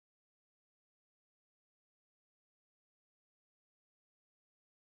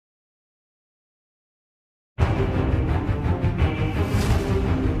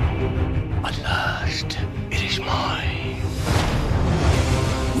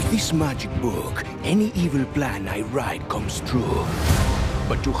this magic book, any evil plan I write comes true.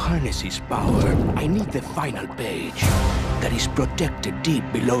 But to harness his power, I need the final page that is protected deep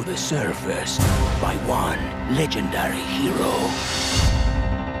below the surface by one legendary hero.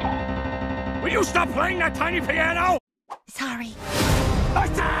 Will you stop playing that tiny piano? Sorry.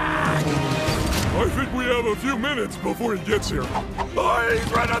 Attack! I think we have a few minutes before he gets here. Oh,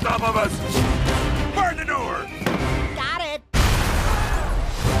 he's right on top of us! Burn the door! Got it.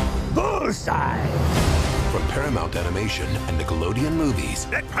 Bullseye! From Paramount Animation and Nickelodeon Movies.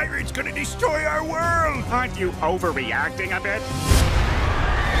 That pirate's gonna destroy our world! Aren't you overreacting a bit?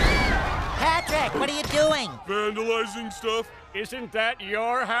 Patrick, what are you doing? Vandalizing stuff. Isn't that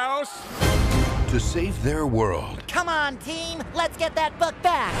your house? To save their world, Come on, team. Let's get that book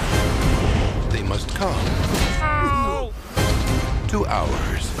back. they must come Ow! to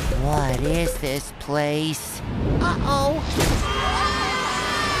ours. What is this place? Uh-oh.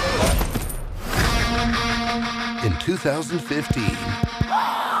 In 2015,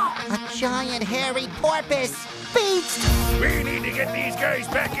 A giant hairy porpoise. Beast! We need to get these guys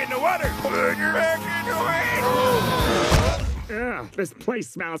back in the water! Put your back into it! Ugh, this place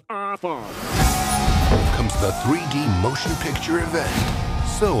smells awful. comes the 3D motion picture event.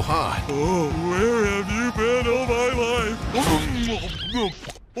 So hot, Oh, where have you been all my life?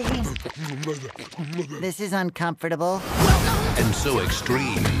 This is uncomfortable. and so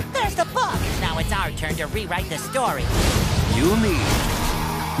extreme, There's the book! Now it's our turn to rewrite the story. you'll need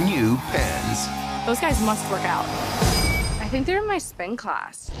new pens. Those guys must work out. I think they're in my spin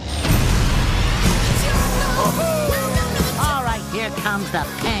class. All right, here comes the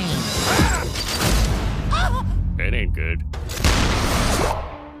pain. That ain't good.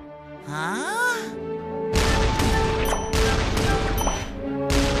 Huh?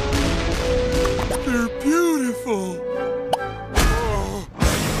 They're beautiful.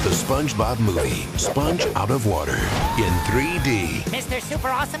 The SpongeBob Movie, Sponge Out of Water, in 3D. Mr. Super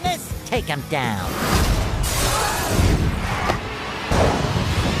Awesomeness, take him down.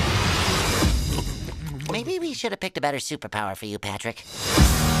 Maybe we should have picked a better superpower for you, Patrick.